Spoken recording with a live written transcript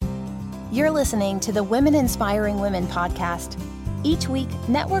You're listening to the Women Inspiring Women podcast. Each week,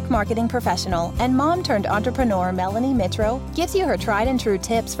 network marketing professional and mom-turned-entrepreneur Melanie Mitro gives you her tried and true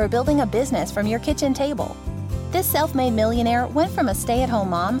tips for building a business from your kitchen table. This self-made millionaire went from a stay-at-home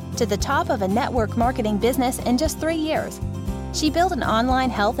mom to the top of a network marketing business in just 3 years. She built an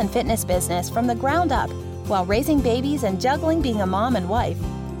online health and fitness business from the ground up while raising babies and juggling being a mom and wife.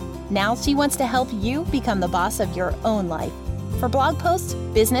 Now she wants to help you become the boss of your own life. For blog posts,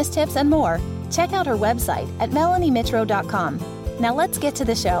 business tips, and more, check out her website at melaniemitro.com. Now let's get to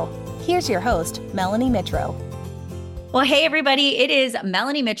the show. Here's your host, Melanie Mitro. Well, hey, everybody. It is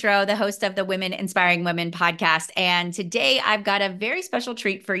Melanie Mitro, the host of the Women Inspiring Women podcast. And today I've got a very special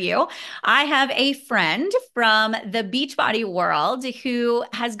treat for you. I have a friend from the Beachbody world who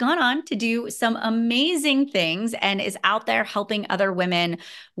has gone on to do some amazing things and is out there helping other women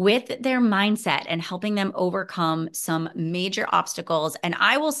with their mindset and helping them overcome some major obstacles. And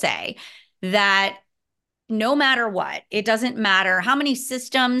I will say that no matter what, it doesn't matter how many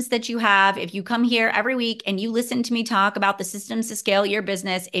systems that you have. If you come here every week and you listen to me talk about the systems to scale your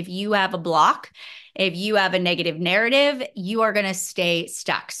business, if you have a block, if you have a negative narrative, you are going to stay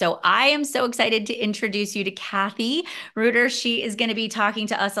stuck. So I am so excited to introduce you to Kathi Reuter. She is going to be talking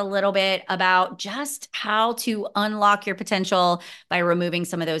to us a little bit about just how to unlock your potential by removing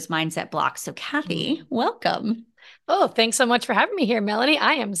some of those mindset blocks. So Kathi, welcome. Oh, thanks so much for having me here, Melanie.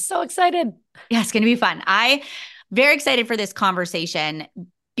 I am so excited. Yeah, it's going to be fun. I'm very excited for this conversation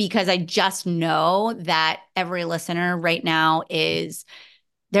because I just know that every listener right now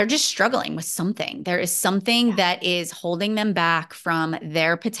they're just struggling with something. There is something that is holding them back from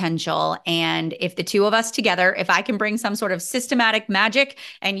their potential. And if the two of us together, if I can bring some sort of systematic magic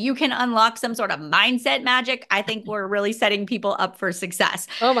and you can unlock some sort of mindset magic, I think we're really setting people up for success.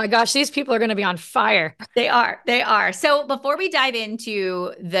 Oh my gosh, these people are going to be on fire. They are. They are. So before we dive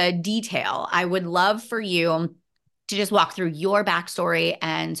into the detail, I would love for you to just walk through your backstory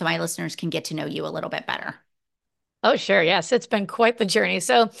and so my listeners can get to know you a little bit better. Oh, sure. Yes, it's been quite the journey.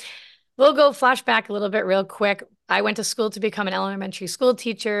 So we'll go flashback a little bit real quick. I went to school to become an elementary school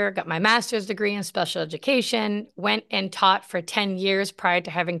teacher, got my master's degree in special education, went and taught for 10 years prior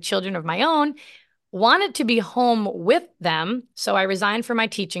to having children of my own, wanted to be home with them. So I resigned from my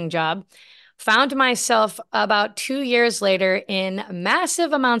teaching job, found myself about 2 years later in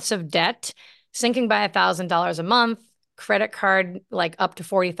massive amounts of debt, sinking by $1,000 a month, credit card like up to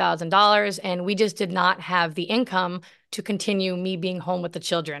 $40,000. And we just did not have the income to continue me being home with the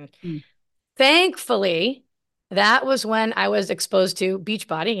children. Thankfully, that was when I was exposed to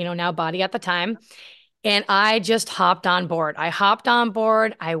Beachbody, now Body at the time. And I just hopped on board.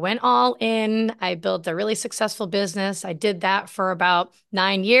 I went all in. I built a really successful business. I did that for about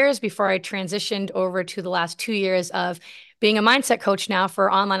 9 years before I transitioned over to the last 2 years of being a mindset coach now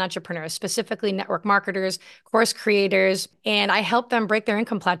for online entrepreneurs, specifically network marketers, course creators. And I help them break their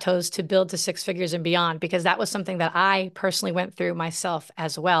income plateaus to build to 6 figures and beyond, because that was something that I personally went through myself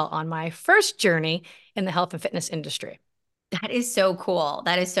as well on my first journey in the health and fitness industry. That is so cool.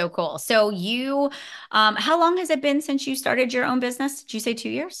 That is so cool. So you, how long has it been since you started your own business? Did you say 2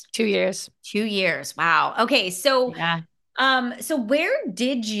 years? 2 years. 2 years. Wow. Okay. So, yeah. So where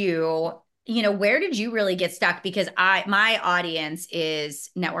did you really get stuck? Because my audience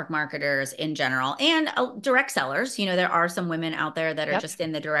is network marketers in general and direct sellers. There are some women out there that are just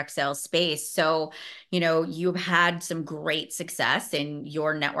in the direct sales space. So, you've had some great success in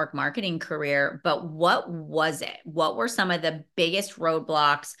your network marketing career, but what was it? What were some of the biggest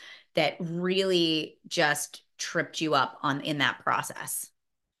roadblocks that really just tripped you up in that process?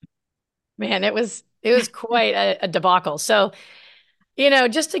 Man, it was quite a debacle. So,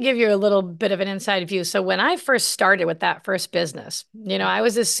 just to give you a little bit of an inside view. So when I first started with that first business, I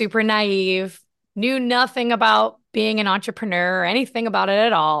was this super naive, knew nothing about being an entrepreneur or anything about it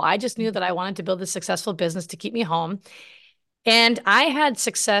at all. I just knew that I wanted to build a successful business to keep me home. And I had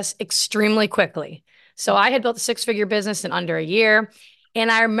success extremely quickly. So I had built a 6-figure business in under a year.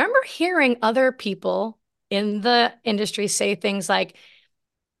 And I remember hearing other people in the industry say things like,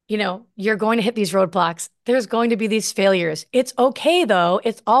 you're going to hit these roadblocks. There's going to be these failures. It's okay, though.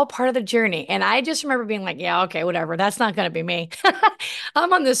 It's all part of the journey. And I just remember being like, yeah, okay, whatever. That's not going to be me.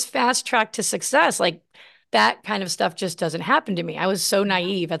 I'm on this fast track to success. Like that kind of stuff just doesn't happen to me. I was so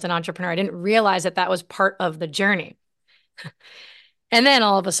naive as an entrepreneur. I didn't realize that was part of the journey. And then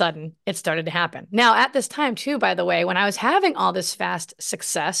all of a sudden, it started to happen. Now, at this time, too, by the way, when I was having all this fast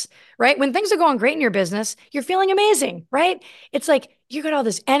success, right? When things are going great in your business, you're feeling amazing, right? It's like you got all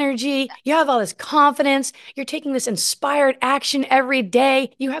this energy, you have all this confidence, you're taking this inspired action every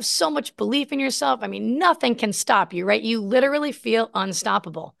day. You have so much belief in yourself. I mean, nothing can stop you, right? You literally feel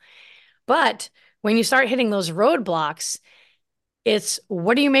unstoppable. But when you start hitting those roadblocks, it's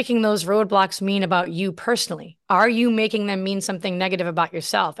what are you making those roadblocks mean about you personally? Are you making them mean something negative about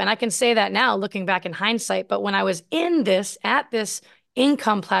yourself? And I can say that now looking back in hindsight, but when I was at this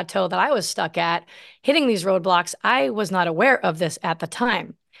income plateau that I was stuck at, hitting these roadblocks, I was not aware of this at the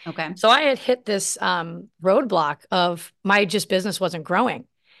time. Okay. So I had hit this roadblock of my just business wasn't growing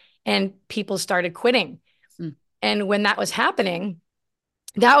and people started quitting. Mm. And when that was happening,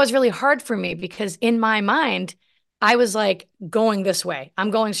 that was really hard for me because in my mind, I was like going this way.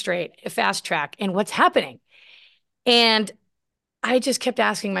 I'm going straight, fast track. And what's happening? And I just kept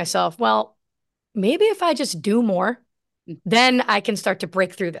asking myself, well, maybe if I just do more, then I can start to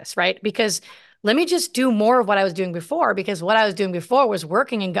break through this, right? Because let me just do more of what I was doing before, because what I was doing before was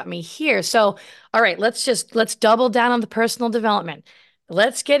working and got me here. So, all right, let's double down on the personal development.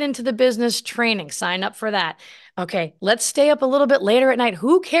 Let's get into the business training, sign up for that. Okay, let's stay up a little bit later at night.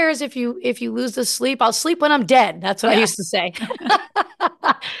 Who cares if you lose the sleep? I'll sleep when I'm dead. That's what I used to say.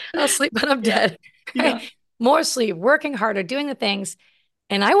 I'll sleep when I'm dead. Yeah. More sleep, working harder, doing the things.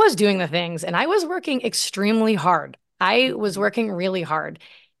 And I was doing the things and I was working extremely hard. I was working really hard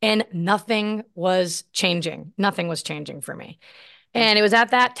and nothing was changing. Nothing was changing for me. And it was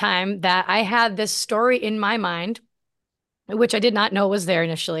at that time that I had this story in my mind, which I did not know was there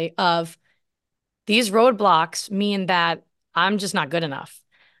initially, of these roadblocks mean that I'm just not good enough.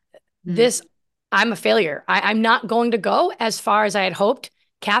 This, I'm a failure. I'm not going to go as far as I had hoped.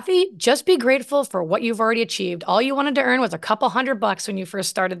 Kathi, just be grateful for what you've already achieved. All you wanted to earn was a couple $100 when you first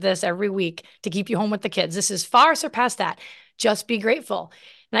started this every week to keep you home with the kids. This is far surpassed that. Just be grateful.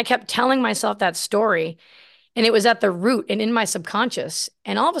 And I kept telling myself that story, and it was at the root and in my subconscious.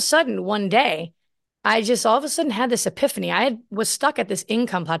 And all of a sudden, one day, I just all of a sudden had this epiphany. Was stuck at this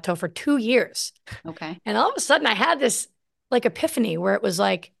income plateau for 2 years. Okay. And all of a sudden, I had this like epiphany where it was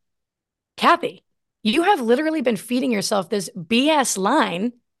like, Kathi, you have literally been feeding yourself this BS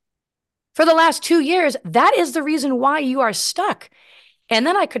line for the last 2 years. That is the reason why you are stuck. And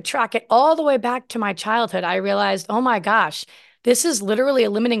then I could track it all the way back to my childhood. I realized, oh my gosh, this is literally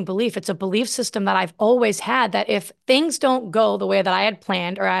a limiting belief. It's a belief system that I've always had that if things don't go the way that I had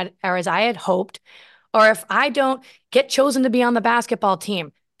planned or as I had hoped, or if I don't get chosen to be on the basketball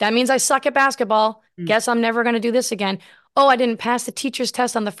team, that means I suck at basketball. Guess I'm never going to do this again. Oh, I didn't pass the teacher's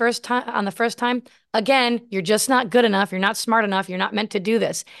test on the first time. Again, you're just not good enough. You're not smart enough. You're not meant to do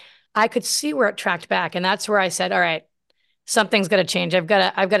this. I could see where it tracked back. And that's where I said, all right, something's got to change. I've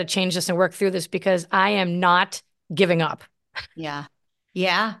got to change this and work through this because I am not giving up. Yeah.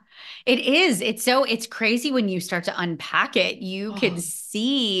 Yeah. It is. It's crazy when you start to unpack it. You can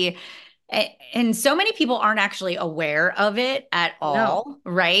see, and so many people aren't actually aware of it at all,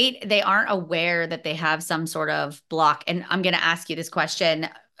 right? They aren't aware that they have some sort of block. And I'm going to ask you this question.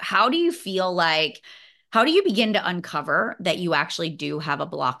 How do you feel like, how do you begin to uncover that you actually do have a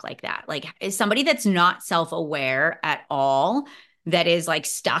block like that? Like, is somebody that's not self-aware at all, that is like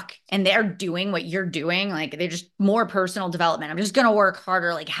stuck and they're doing what you're doing, like they're just more personal development, I'm just going to work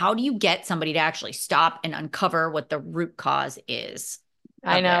harder. Like, how do you get somebody to actually stop and uncover what the root cause is?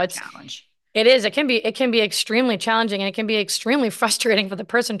 I know it's challenge. It is. It can be extremely challenging, and it can be extremely frustrating for the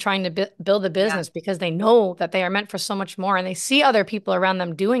person trying to build a business because they know that they are meant for so much more, and they see other people around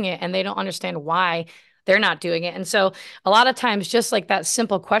them doing it, and they don't understand why they're not doing it. And so, a lot of times, just like that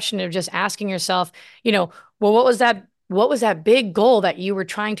simple question of just asking yourself, well, what was that big goal that you were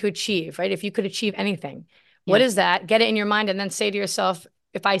trying to achieve, right? If you could achieve anything, what is that? Get it in your mind, and then say to yourself,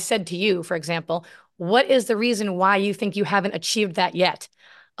 if I said to you, for example, what is the reason why you think you haven't achieved that yet?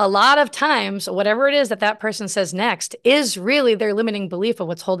 A lot of times, whatever it is that person says next is really their limiting belief of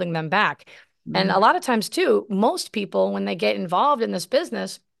what's holding them back. And a lot of times too, most people, when they get involved in this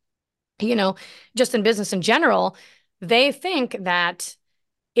business, just in business in general, they think that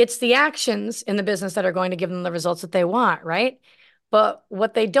it's the actions in the business that are going to give them the results that they want, right? But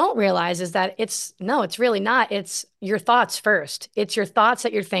what they don't realize is that it's really not. It's your thoughts first. It's your thoughts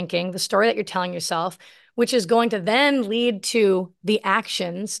that you're thinking, the story that you're telling yourself, which is going to then lead to the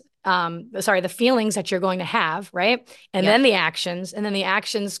actions, the feelings that you're going to have, right? And then the actions, and then the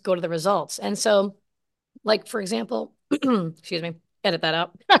actions go to the results. And so, like, for example, excuse me, edit that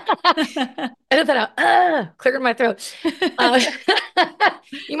out. Edit that out. Cleared my throat.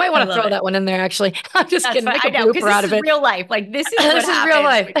 You might want to throw that one in there, actually. I'm just kidding. Make a blooper out of it. Real life. Like, this is what happens real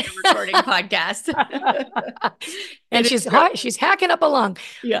life when you're recording a podcast. And she's hacking up a lung.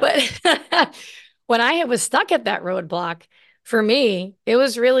 Yeah. But when I was stuck at that roadblock, for me, it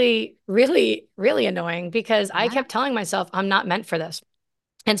was really, really, really annoying because I kept telling myself, I'm not meant for this.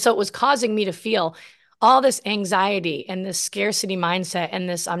 And so it was causing me to feel all this anxiety and this scarcity mindset and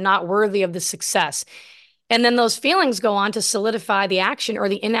this I'm not worthy of the success. And then those feelings go on to solidify the action or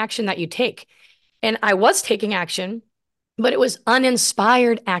the inaction that you take. And I was taking action, but it was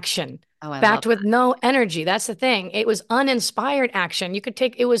uninspired action, Oh, I love backed with no energy. That's the thing. It was uninspired action. You could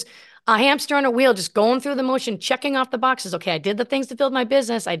take, it was a hamster on a wheel, just going through the motion, checking off the boxes. Okay, I did the things to build my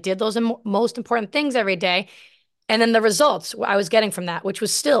business. I did those most important things every day. And then the results I was getting from that, which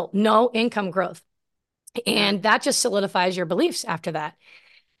was still no income growth. that. And that just solidifies your beliefs after that.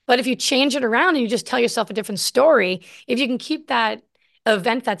 But if you change it around and you just tell yourself a different story, if you can keep that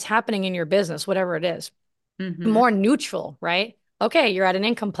event that's happening in your business, whatever it is, Mm-hmm. more neutral, right? Okay, you're at an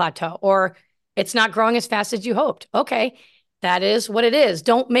income plateau or it's not growing as fast as you hoped. Okay, that is what it is.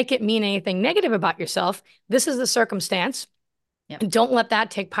 Don't make it mean anything negative about yourself. This is the circumstance. Yep. And don't let that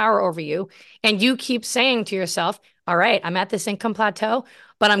take power over you. And you keep saying to yourself, all right, I'm at this income plateau,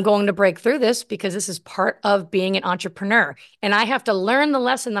 but I'm going to break through this because this is part of being an entrepreneur. And I have to learn the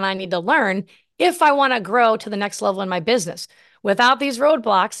lesson that I need to learn if I want to grow to the next level in my business. Without these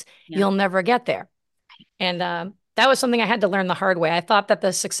roadblocks, Yeah. you'll never get there. And that was something I had to learn the hard way. I thought that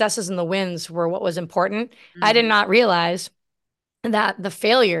the successes and the wins were what was important. I did Mm-hmm. not realize that the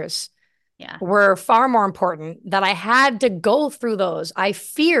failures Yeah. were far more important, that I had to go through those. I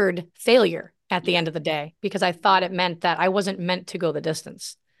feared failure at the Yeah. end of the day because I thought it meant that I wasn't meant to go the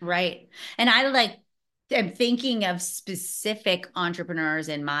distance. Right. And I'm thinking of specific entrepreneurs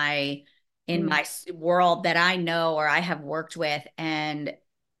in my world that I know or I have worked with. And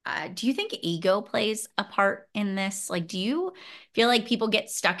do you think ego plays a part in this? Like, do you feel like people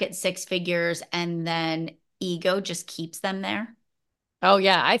get stuck at six figures and then ego just keeps them there? Oh,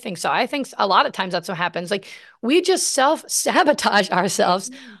 yeah, I think so. I think a lot of times that's what happens. Like we just self-sabotage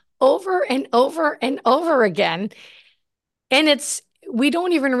ourselves over and over and over again. And we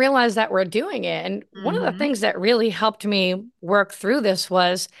don't even realize that we're doing it. And one of the Mm-hmm. things that really helped me work through this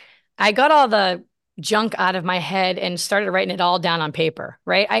was I got all the junk out of my head and started writing it all down on paper,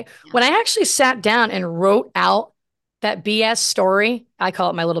 right? Yeah. When I actually sat down and wrote out that BS story, I call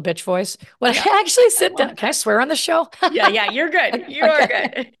it my little bitch voice. When Yeah. I actually I sit love down, can I that. swear on the show? Yeah, yeah, you're good. You are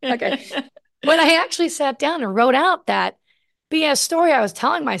Okay. good. Okay. When I actually sat down and wrote out that BS story I was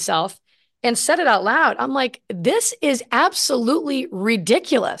telling myself and said it out loud, I'm like, this is absolutely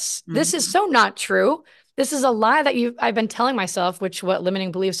ridiculous. This is Mhm. so not true. This is a lie that I've been telling myself, which what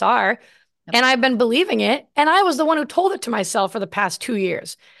limiting beliefs are. Yep. And I've been believing it. And I was the one who told it to myself for the past 2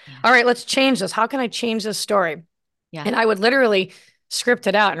 years. Yeah. All right, let's change this. How can I change this story? Yeah. And I would literally script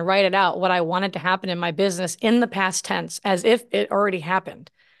it out and write it out what I wanted to happen in my business in the past tense as if it already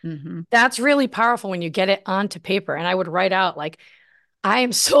happened. Mm-hmm. That's really powerful when you get it onto paper. And I would write out like, I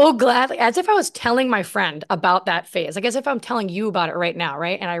am so glad, like, as if I was telling my friend about that phase, like as if I'm telling you about it right now,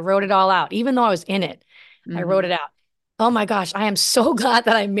 right? And I wrote it all out, even though I was in it. I wrote Mm-hmm. it out. Oh my gosh, I am so glad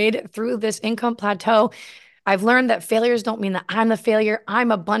that I made it through this income plateau. I've learned that failures don't mean that I'm the failure. I'm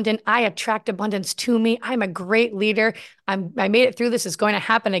abundant. I attract abundance to me. I'm a great leader. I made it through this. It's going to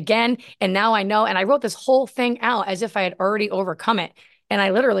happen again. And now I know. And I wrote this whole thing out as if I had already overcome it. And I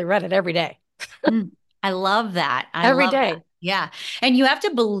literally read it every day. I love that. I Every love that. day. Yeah. And you have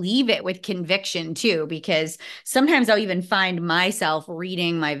to believe it with conviction too, because sometimes I'll even find myself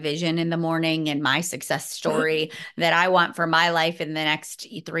reading my vision in the morning and my success story that I want for my life in the next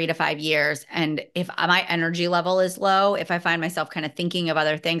 3 to 5 years. And if my energy level is low, if I find myself kind of thinking of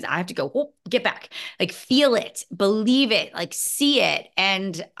other things, I have to go, oh, get back, like feel it, believe it, like see it.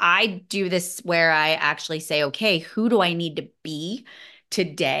 And I do this where I actually say, okay, who do I need to be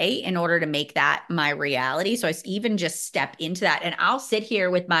today in order to make that my reality? So I even just step into that and I'll sit here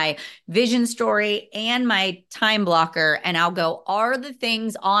with my vision story and my time blocker and I'll go, are the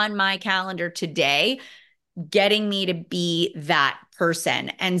things on my calendar today getting me to be that person?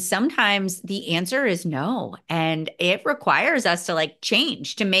 And sometimes the answer is no. And it requires us to like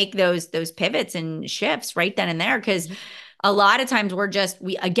change, to make those pivots and shifts right then and there. Because a lot of times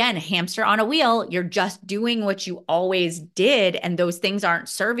we again, hamster on a wheel, you're just doing what you always did. And those things aren't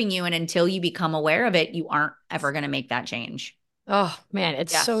serving you. And until you become aware of it, you aren't ever going to make that change. Oh man,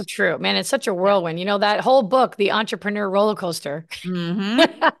 it's Yeah. so true. Man, it's such a Yeah. whirlwind. You know, that whole book, The Entrepreneur Roller Coaster.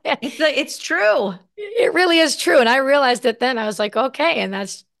 Mm-hmm. It's true. It really is true. And I realized it then. I was like, okay, and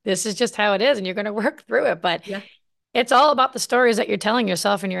this is just how it is, and you're gonna work through it. But Yeah. it's all about the stories that you're telling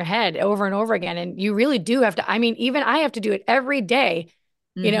yourself in your head over and over again. And you really do have to, I mean, even I have to do it every day.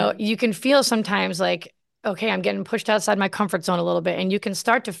 You know, Mm-hmm. you can feel sometimes like, okay, I'm getting pushed outside my comfort zone a little bit. And you can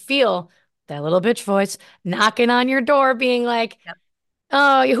start to feel that little bitch voice knocking on your door, being like, Yep.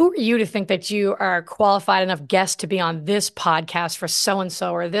 oh, who are you to think that you are a qualified enough guest to be on this podcast for so and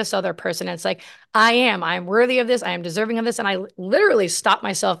so or this other person? And it's like, I'm worthy of this. I am deserving of this. And I literally stop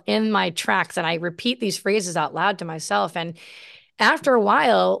myself in my tracks and I repeat these phrases out loud to myself. And after a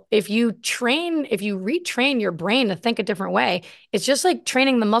while, if you retrain your brain to think a different way, it's just like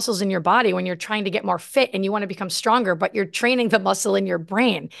training the muscles in your body when you're trying to get more fit and you want to become stronger, but you're training the muscle in your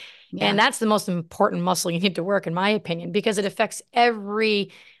brain. Yeah. And that's the most important muscle you need to work, in my opinion, because it affects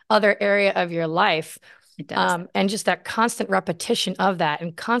every other area of your life. It does. And just that constant repetition of that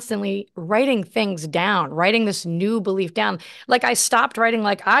and constantly writing things down, writing this new belief down. Like I stopped writing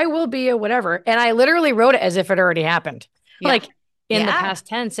like I will be a whatever. And I literally wrote it as if it already happened. Yeah. Like in the Yeah. past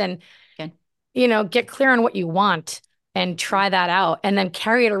tense. And, Good. get clear on what you want and try that out and then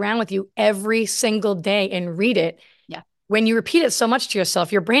carry it around with you every single day and read it. Yeah. When you repeat it so much to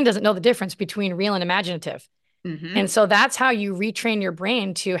yourself, your brain doesn't know the difference between real and imaginative. Mm-hmm. And so that's how you retrain your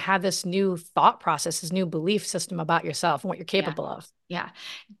brain to have this new thought process, this new belief system about yourself and what you're capable of. Yeah.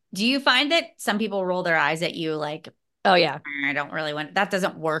 Do you find that some people roll their eyes at you like, oh yeah, I don't really want, that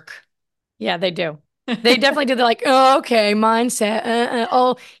doesn't work? Yeah, they do. They definitely do. They're like, oh, okay, mindset.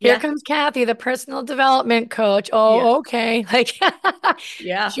 Oh, here comes Kathi, the personal development coach. Oh, okay. Like,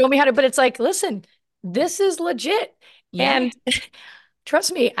 show me how to, but it's like, listen, this is legit. And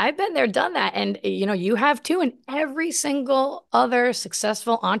trust me, I've been there, done that. And, you have too. And every single other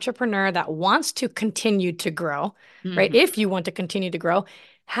successful entrepreneur that wants to continue to grow, right? If you want to continue to grow,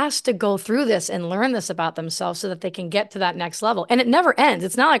 has to go through this and learn this about themselves so that they can get to that next level. And it never ends.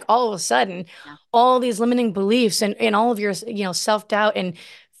 It's not like all of a sudden, all these limiting beliefs and all of your, self-doubt and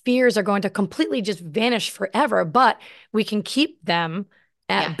fears are going to completely just vanish forever. But we can keep them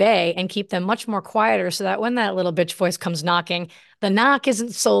at bay and keep them much more quieter so that when that little bitch voice comes knocking, the knock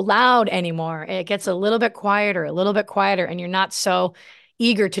isn't so loud anymore. It gets a little bit quieter, and you're not so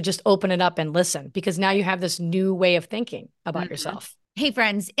eager to just open it up and listen because now you have this new way of thinking about yourself. Hey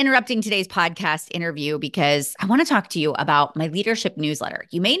friends, interrupting today's podcast interview because I want to talk to you about my leadership newsletter.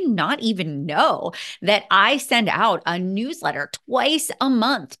 You may not even know that I send out a newsletter twice a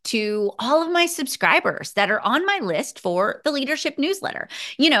month to all of my subscribers that are on my list for the leadership newsletter.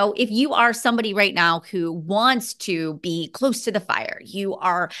 If you are somebody right now who wants to be close to the fire,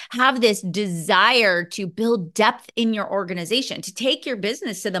 have this desire to build depth in your organization, to take your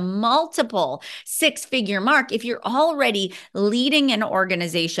business to the multiple six-figure mark, if you're already leading an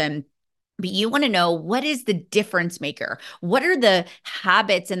organization, but you want to know what is the difference maker? What are the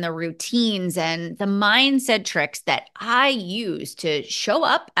habits and the routines and the mindset tricks that I use to show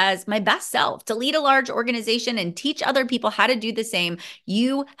up as my best self, to lead a large organization and teach other people how to do the same?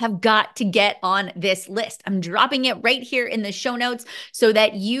 You have got to get on this list. I'm dropping it right here in the show notes so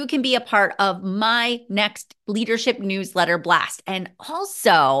that you can be a part of my next leadership newsletter blast. And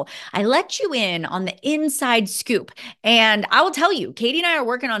also, I let you in on the inside scoop. And I will tell you, Katie and I are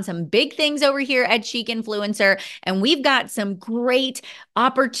working on some big things over here at Chic Influencer, and we've got some great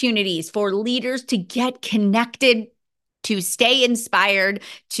opportunities for leaders to get connected, to stay inspired,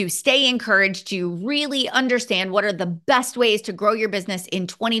 to stay encouraged, to really understand what are the best ways to grow your business in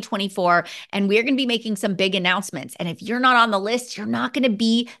 2024. And we're going to be making some big announcements. And if you're not on the list, you're not going to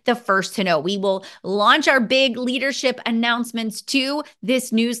be the first to know. We will launch our big leadership announcements to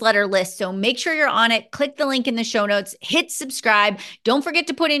this newsletter list. So make sure you're on it. Click the link in the show notes, hit subscribe. Don't forget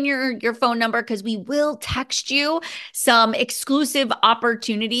to put in your phone number because we will text you some exclusive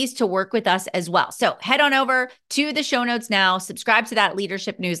opportunities to work with us as well. So head on over to the show notes now, subscribe to that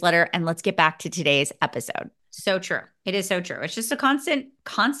leadership newsletter, and let's get back to today's episode. So true. It is so true. It's just a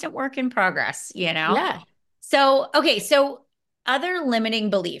constant work in progress, Yeah. So, okay. So other limiting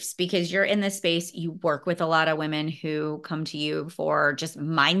beliefs, because you're in this space, you work with a lot of women who come to you for just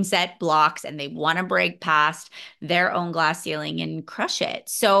mindset blocks and they want to break past their own glass ceiling and crush it.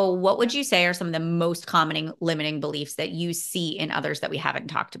 So what would you say are some of the most common limiting beliefs that you see in others that we haven't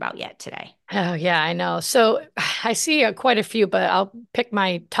talked about yet today? Oh, yeah, I know. So I see quite a few, but I'll pick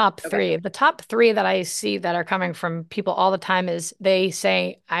my top three. The top three that I see that are coming from people all the time is they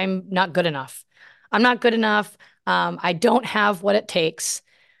say, I'm not good enough. I'm not good enough. I don't have what it takes.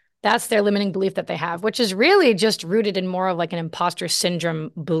 That's their limiting belief that they have, which is really just rooted in more of like an imposter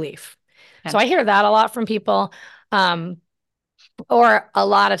syndrome belief. So I hear that a lot from people. Or a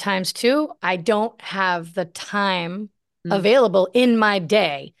lot of times too, I don't have the time available in my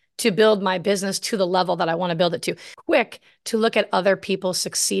day to build my business to the level that I want to build it to. Quick to look at other people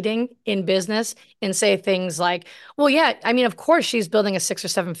succeeding in business and say things like, well, yeah, I mean, of course she's building a 6 or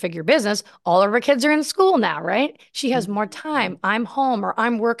 7 figure business. All of her kids are in school now, right? She has more time. I'm home or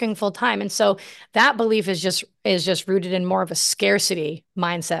I'm working full time. And so that belief is just rooted in more of a scarcity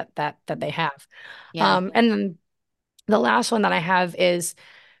mindset that they have. And then the last one that I have is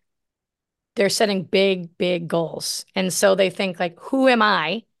they're setting big, big goals. And so they think like, who am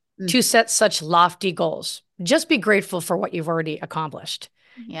I Mm, to set such lofty goals? Just be grateful for what you've already accomplished,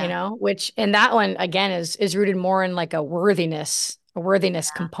 yeah. which, and that one again is rooted more in like a worthiness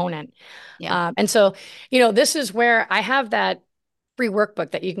component. Yeah. And so, this is where I have that free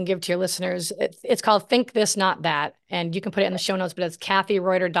workbook that you can give to your listeners. It's called Think This, Not That. And you can put it in the show notes, but it's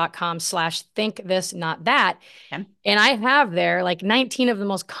kathyreuter.com/think this, not that. Okay. And I have there like 19 of the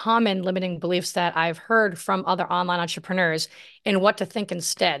most common limiting beliefs that I've heard from other online entrepreneurs and what to think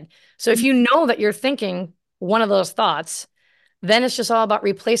instead. So if you know that you're thinking one of those thoughts, then it's just all about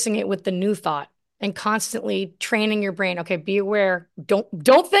replacing it with the new thought and constantly training your brain. Okay, be aware.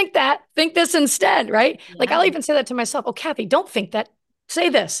 Don't think that. Think this instead, right? Like Yeah. I'll even say that to myself. Oh, Kathi, don't think that. Say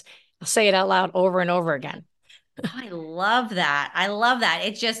this. I'll say it out loud over and over again. I love that. I love that.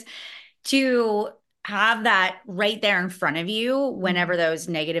 It's just to have that right there in front of you whenever those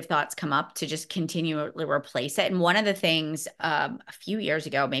negative thoughts come up to just continually replace it. And one of the things a few years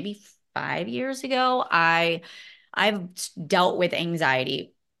ago, maybe 5 years ago, I've dealt with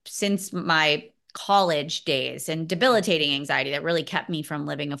anxiety since my college days and debilitating anxiety that really kept me from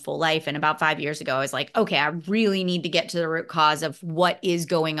living a full life. And about 5 years ago, I was like, okay, I really need to get to the root cause of what is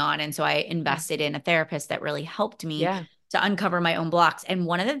going on. And so I invested in a therapist that really helped me Yeah. to uncover my own blocks. And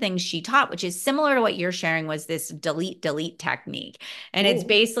one of the things she taught, which is similar to what you're sharing, was this delete technique. And it's Ooh.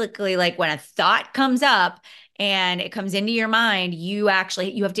 basically like when a thought comes up and it comes into your mind, you have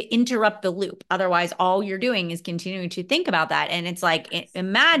to interrupt the loop. Otherwise, all you're doing is continuing to think about that. And it's like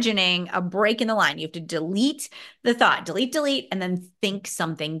imagining a break in the line. You have to delete the thought, delete, and then think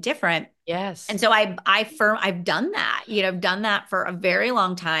something different. Yes. And so I've done that, I've done that for a very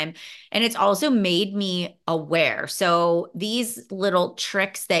long time. And it's also made me aware. So these little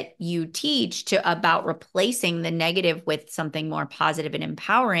tricks that you teach about replacing the negative with something more positive and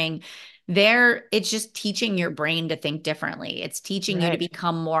empowering, it's just teaching your brain to think differently. It's teaching you to Right.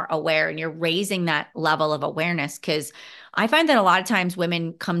 become more aware, and you're raising that level of awareness. Because I find that a lot of times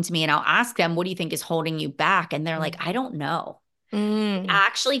women come to me and I'll ask them, what do you think is holding you back? And they're like, I don't know. Mm.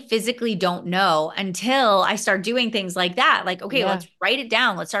 Actually physically don't know until I start doing things like that. Like, okay, Yeah. let's write it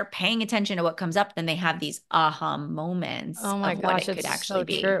down. Let's start paying attention to what comes up. Then they have these aha moments Oh my of what gosh, it could it's actually so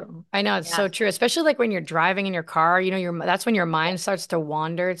be. true. I know it's Yeah. so true, especially like when you're driving in your car, that's when your mind starts to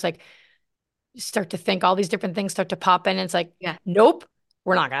wander. It's like you start to think all these different things start to pop in. And it's like, Yeah. nope,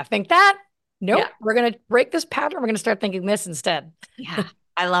 we're not going to think that. Yeah. Nope, we're going to break this pattern. We're going to start thinking this instead. Yeah.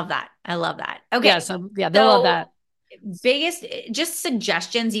 I love that. I love that. Okay. Yeah. So yeah, they'll love So that. biggest just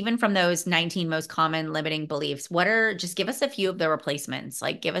suggestions, even from those 19 most common limiting beliefs. Just give us a few of the replacements,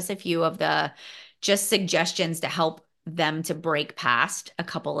 like give us a few of the just suggestions to help them to break past a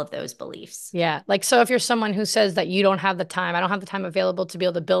couple of those beliefs. Yeah. Like, so if you're someone who says that you don't have the time, I don't have the time available to be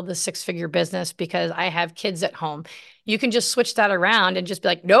able to build this 6-figure business because I have kids at home, you can just switch that around and just be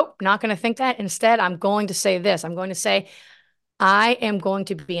like, nope, not going to think that. Instead, I'm going to say this. I'm going to say, I am going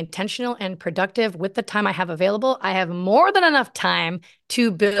to be intentional and productive with the time I have available. I have more than enough time to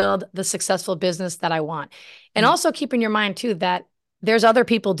build the successful business that I want. And Mm. also keep in your mind too that there's other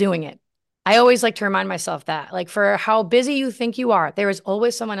people doing it. I always like to remind myself that, like, for how busy you think you are, there is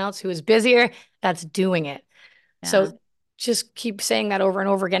always someone else who is busier that's doing it. Yeah. So just keep saying that over and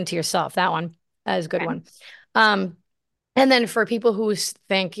over again to yourself. That is a good Okay. one. Um, and then for people who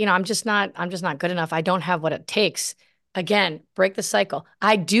think, I'm just not good enough. I don't have what it takes. Again, break the cycle.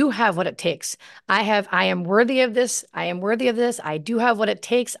 I do have what it takes. I am worthy of this. I am worthy of this. I do have what it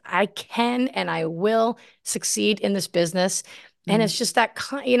takes. I can and I will succeed in this business. And Mm. it's just that,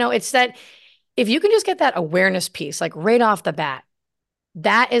 it's that if you can just get that awareness piece, like right off the bat,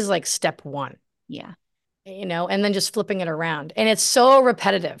 that is like step one, Yeah. and then just flipping it around. And it's so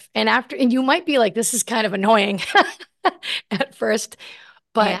repetitive. And you might be like, this is kind of annoying at first,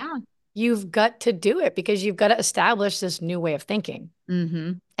 but Yeah. you've got to do it because you've got to establish this new way of thinking.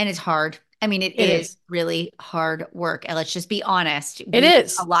 Mm-hmm. And it's hard. I mean, it It is is. really hard work. And let's just be honest. It A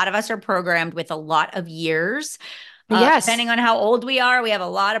is. lot of us are programmed with a lot of years. Yes. Depending on how old we are, we have a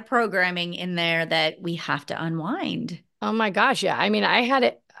lot of programming in there that we have to unwind. Oh my gosh. Yeah. I mean, I had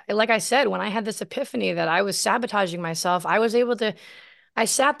it, like I said, when I had this epiphany that I was sabotaging myself, I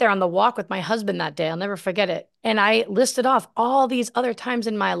sat there on the walk with my husband that day. I'll never forget it. And I listed off all these other times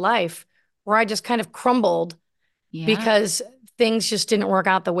in my life where I just kind of crumbled Yeah. because things just didn't work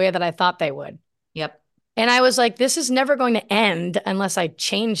out the way that I thought they would. Yep. And I was like, this is never going to end unless I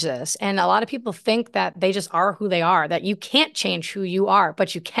change this. And a lot of people think that they just are who they are, that you can't change who you are,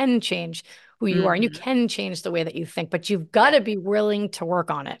 but you can change who you are and you Mhm. can change the way that you think, but you've got Yeah. to be willing to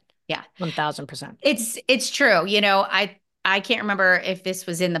work on it. Yeah. 1000%. It's true. I can't remember if this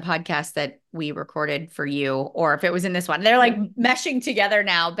was in the podcast that we recorded for you or if it was in this one. They're like meshing together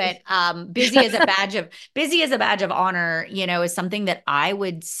now, but busy as a badge of honor, is something that I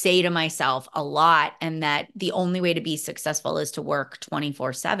would say to myself a lot, and that the only way to be successful is to work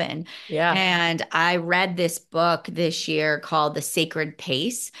 24/7. Yeah. And I read this book this year called The Sacred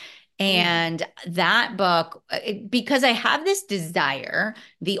Pace. And that book, because I have this desire,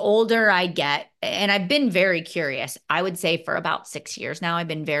 the older I get, and I've been very curious, I would say for about 6 years now, I've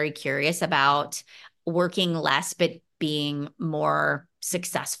been very curious about working less, but being more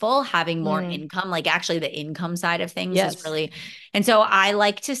successful, having more income, like actually the income side of things is Yes. really. And so I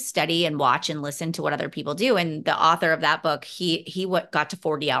like to study and watch and listen to what other people do. And the author of that book, he got to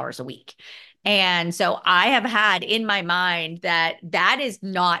 40 hours a week. And so I have had in my mind that that is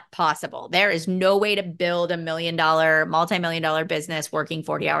not possible. There is no way to build $1 million, multi-million dollar business working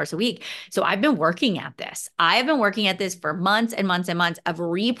 40 hours a week. So I've been working at this. I've been working at this for months and months and months of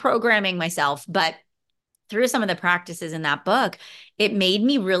reprogramming myself. But through some of the practices in that book, it made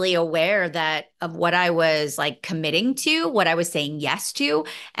me really aware that of what I was like committing to, what I was saying yes to.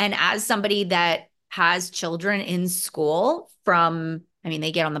 And as somebody that has children in school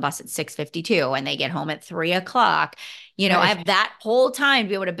they get on the bus at 6:52 and they get home at 3 o'clock. I have that whole time to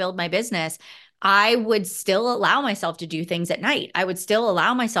be able to build my business. I would still allow myself to do things at night. I would still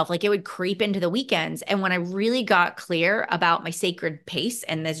allow myself, like it would creep into the weekends. And when I really got clear about my sacred pace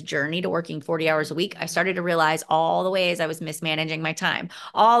and this journey to working 40 hours a week, I started to realize all the ways I was mismanaging my time,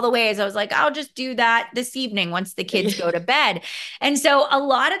 all the ways I was like, I'll just do that this evening once the kids go to bed. And so a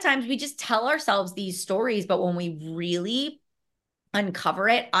lot of times we just tell ourselves these stories, but when we really uncover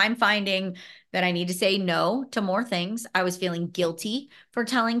it, I'm finding that I need to say no to more things. I was feeling guilty for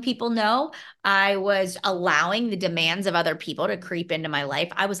telling people no. I was allowing the demands of other people to creep into my life.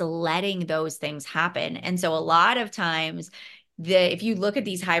 I was letting those things happen. And so a lot of times, if you look at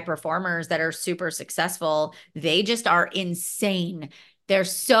these high performers that are super successful, they just are insane. They're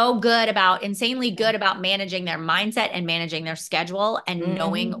insanely good about managing their mindset and managing their schedule and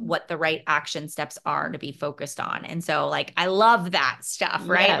knowing what the right action steps are to be focused on. And so like, I love that stuff,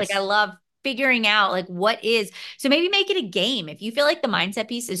 right? Yes. Like I love figuring out like so maybe make it a game. If you feel like the mindset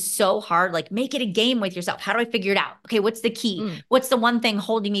piece is so hard, like make it a game with yourself. How do I figure it out? Okay, what's the key? What's the one thing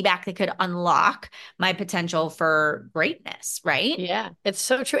holding me back that could unlock my potential for greatness, right? Yeah, it's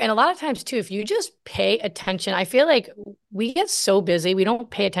so true. And a lot of times too, if you just pay attention, I feel like we get so busy, we don't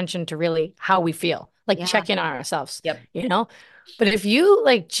pay attention to really how we feel, like check in on ourselves, Yep. But if you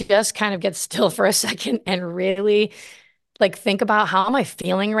like just kind of get still for a second and really like think about how am I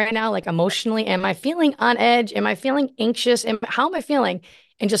feeling right now? Like emotionally, am I feeling on edge? Am I feeling anxious? How am I feeling?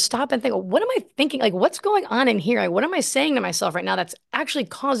 And just stop and think, what am I thinking? Like, what's going on in here? Like, what am I saying to myself right now that's actually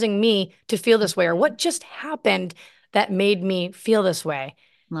causing me to feel this way? Or what just happened that made me feel this way?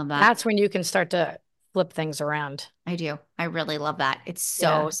 Love that. That's when you can start to flip things around. I do. I really love that. It's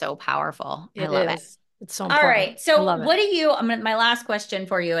so powerful. I love it. It's so All important. right. So my last question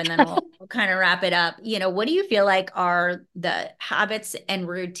for you, and then we'll kind of wrap it up. What do you feel like are the habits and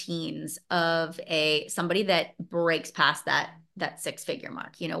routines of somebody that breaks past that 6-figure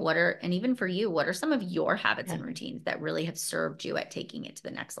mark? And even for you, what are some of your habits and routines that really have served you at taking it to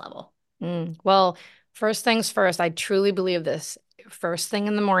the next level? Well, first things first, I truly believe this. First thing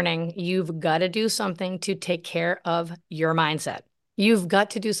in the morning, you've got to do something to take care of your mindset. You've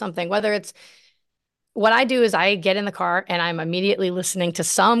got to do something, whether it's what I do is I get in the car and I'm immediately listening to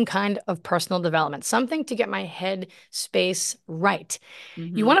some kind of personal development, something to get my head space right.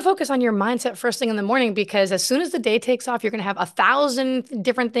 You want to focus on your mindset first thing in the morning, because as soon as the day takes off, you're going to have 1,000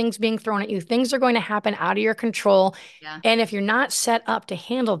 different things being thrown at you. Things are going to happen out of your control. Yeah. And if you're not set up to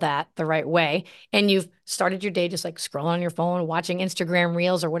handle that the right way, and you've started your day just like scrolling on your phone, watching Instagram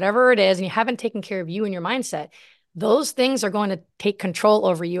reels or whatever it is, and you haven't taken care of you and your mindset, those things are going to take control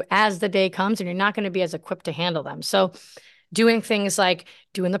over you as the day comes, and you're not going to be as equipped to handle them. So doing things like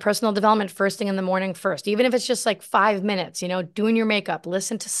doing the personal development first thing in the morning first, even if it's just like 5 minutes, doing your makeup,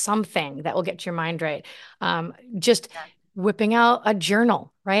 listen to something that will get your mind right. Just whipping out a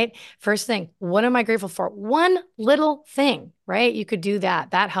journal, right? First thing, what am I grateful for? One little thing, right? You could do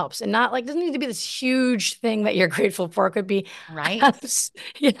that. That helps. And not like, doesn't need to be this huge thing that you're grateful for. It could be, right.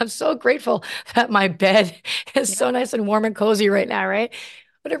 I'm so grateful that my bed is so nice and warm and cozy right now, right?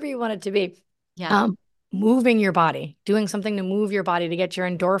 Whatever you want it to be. Yeah. Moving your body, doing something to move your body to get your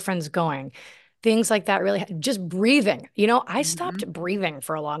endorphins going. Things like that, really just breathing. I stopped breathing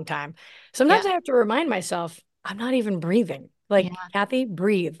for a long time. Sometimes I have to remind myself, I'm not even breathing. Like, Kathi,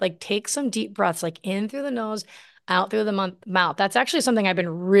 breathe. Like, take some deep breaths, like in through the nose, out through the mouth. That's actually something I've been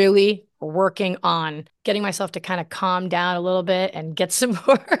really, working on getting myself to kind of calm down a little bit and get some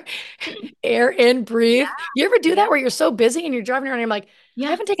more air in, Yeah. breathe. You ever do Yeah. that where you're so busy and you're driving around and you're like, I Yeah.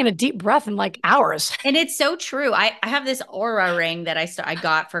 haven't taken a deep breath in like hours. And it's so true. I have this aura ring that I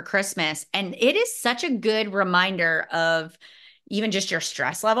got for Christmas, and it is such a good reminder of even just your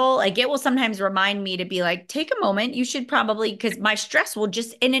stress level. Like it will sometimes remind me to be like, take a moment. You should probably, because my stress will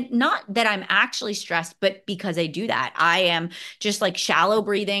just, and it, not that I'm actually stressed, but because I do that, I am just like shallow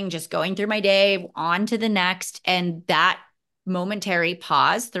breathing, just going through my day, on to the next. And that momentary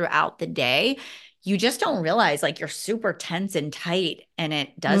pause throughout the day, you just don't realize like you're super tense and tight, and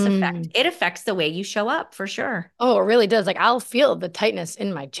it does affect, Mm. it affects the way you show up for sure. Oh, it really does. Like I'll feel the tightness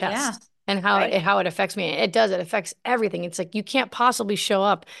in my Yeah. chest and how Right. it affects me. It does. It affects everything. It's like you can't possibly show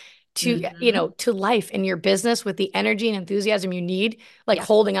up to, Hmm. to life in your business with the energy and enthusiasm you need, like Yeah,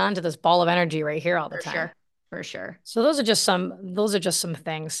 holding on to this ball of energy right here all the for time. sure. For sure. So those are just some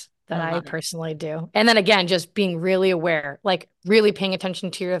things I that I love it. personally do. And then again, just being really aware, like really paying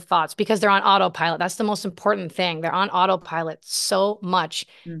attention to your thoughts because they're on autopilot. That's the most important thing. They're on autopilot so much.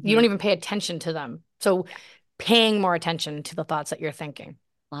 You Hmm. don't even pay attention to them. So paying more attention to the thoughts that you're thinking.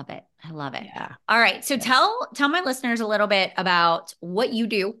 Love it. I love it. Yeah. All right. So Yes. tell my listeners a little bit about what you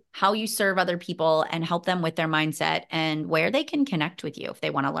do, how you serve other people and help them with their mindset, and where they can connect with you if they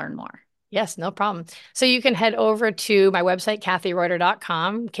want to learn more. Yes, no problem. So you can head over to my website,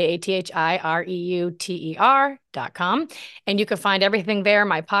 kathireuter.com, KATHIREUTER.com, and you can find everything there.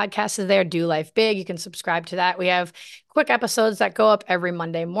 My podcast is there, Do Life Big. You can subscribe to that. We have quick episodes that go up every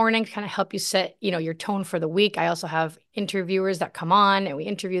Monday morning to kind of help you set, your tone for the week. I also have interviewers that come on and we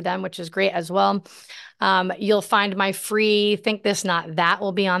interview them, which is great as well. You'll find my free Think This, Not That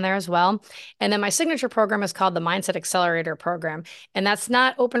will be on there as well. And then my signature program is called the Mindset Accelerator Program. And that's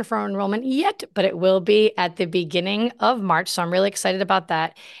not open for enrollment yet, but it will be at the beginning of March. So I'm really excited about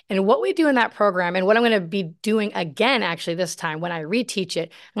that. And what we do in that program, and what I'm going to be doing again, actually, this time when I reteach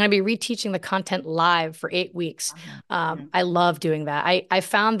it, I'm going to be reteaching the content live for 8 weeks. I love doing that. I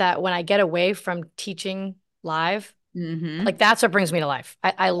found that when I get away from teaching live, Mm-hmm. like that's what brings me to life.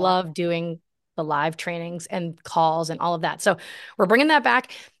 I love doing the live trainings and calls and all of that. So we're bringing that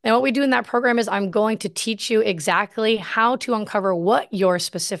back. And what we do in that program is I'm going to teach you exactly how to uncover what your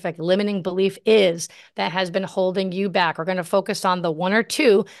specific limiting belief is that has been holding you back. We're going to focus on the one or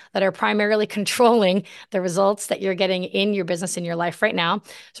two that are primarily controlling the results that you're getting in your business, in your life right now.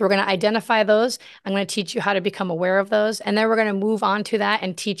 So we're going to identify those. I'm going to teach you how to become aware of those. And then we're going to move on to that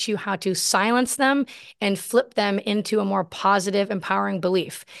and teach you how to silence them and flip them into a more positive, empowering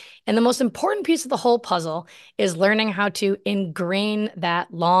belief. And the most important piece of the whole puzzle is learning how to ingrain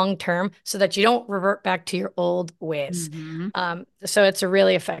that long term so that you don't revert back to your old ways. Mm-hmm. So it's a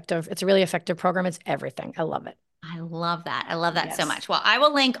really effective program. It's everything. I love it. I love that. I love that so Yes. much. Well, I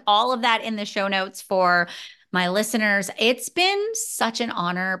will link all of that in the show notes for my listeners. It's been such an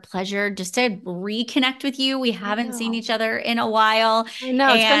honor, pleasure just to reconnect with you. We I haven't seen know. each other in a while, I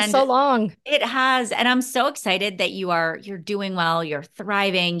know. It's been so and long. it has. And I'm so excited that you're doing well, you're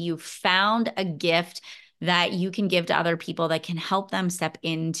thriving, you found a gift that you can give to other people that can help them step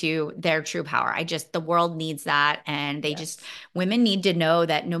into their true power. The world needs that. And Yes. women need to know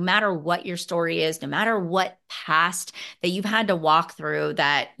that no matter what your story is, no matter what past that you've had to walk through,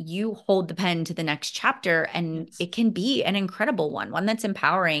 that you hold the pen to the next chapter, and Yes. it can be an incredible one that's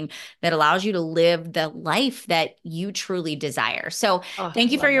empowering, that allows you to live the life that you truly desire. So Oh, I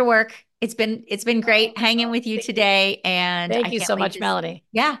thank you for love your that. work. It's been great hanging Oh, with you thank you. today, and I Thank you can't so wait much, to Melanie.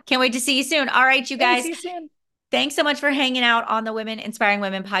 yeah, can't wait to see you soon. All right, you Hey, see guys. you soon. Thanks so much for hanging out on the Women Inspiring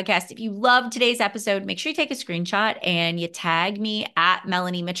Women podcast. If you loved today's episode, make sure you take a screenshot and you tag me at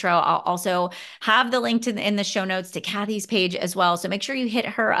Melanie Mitro. I'll also have the link in the show notes to Kathy's page as well. So make sure you hit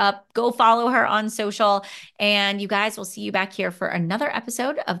her up, go follow her on social, and you guys will see you back here for another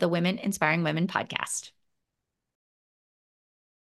episode of the Women Inspiring Women podcast.